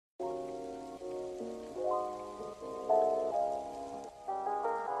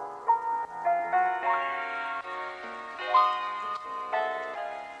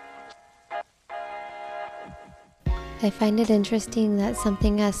I find it interesting that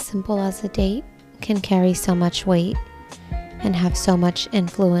something as simple as a date can carry so much weight and have so much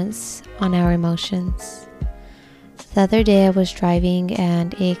influence on our emotions. The other day I was driving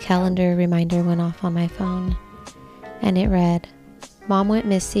and a calendar reminder went off on my phone, and it read, "Mom went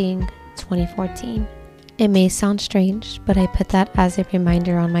missing 2014. It may sound strange, but I put that as a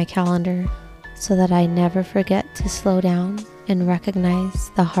reminder on my calendar so that I never forget to slow down and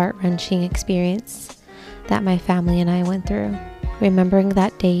recognize the heart-wrenching experience that my family and I went through. Remembering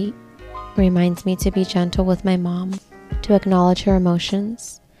that date reminds me to be gentle with my mom, to acknowledge her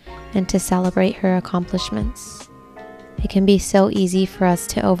emotions, and to celebrate her accomplishments. It can be so easy for us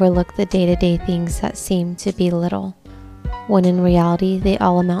to overlook the day-to-day things that seem to be little, when in reality they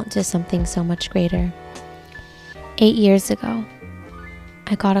all amount to something so much greater. 8 years ago,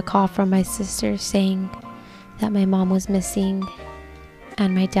 I got a call from my sister saying that my mom was missing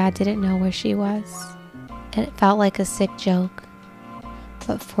and my dad didn't know where she was. It felt like a sick joke,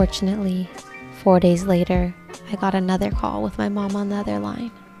 but fortunately, 4 days later, I got another call with my mom on the other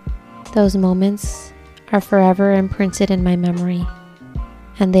line. Those moments are forever imprinted in my memory,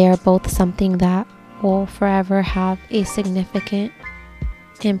 and they are both something that will forever have a significant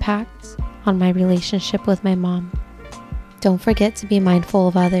impact on my relationship with my mom. Don't forget to be mindful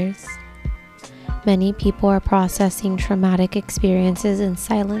of others. Many people are processing traumatic experiences in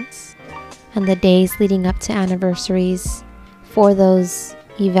silence, and the days leading up to anniversaries for those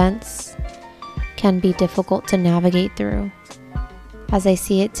events can be difficult to navigate through. As I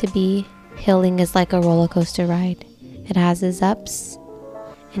see it to be, healing is like a roller coaster ride. It has its ups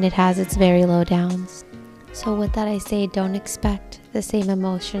and it has its very low downs. So with that I say, don't expect the same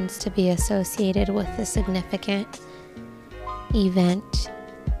emotions to be associated with a significant event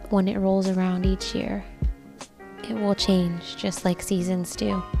when it rolls around each year. It will change just like seasons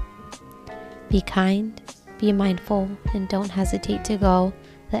do. Be kind, be mindful, and don't hesitate to go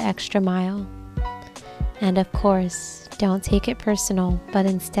the extra mile. And of course, don't take it personal, but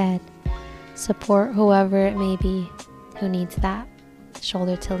instead, support whoever it may be who needs that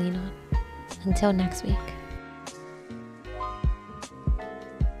shoulder to lean on. Until next week.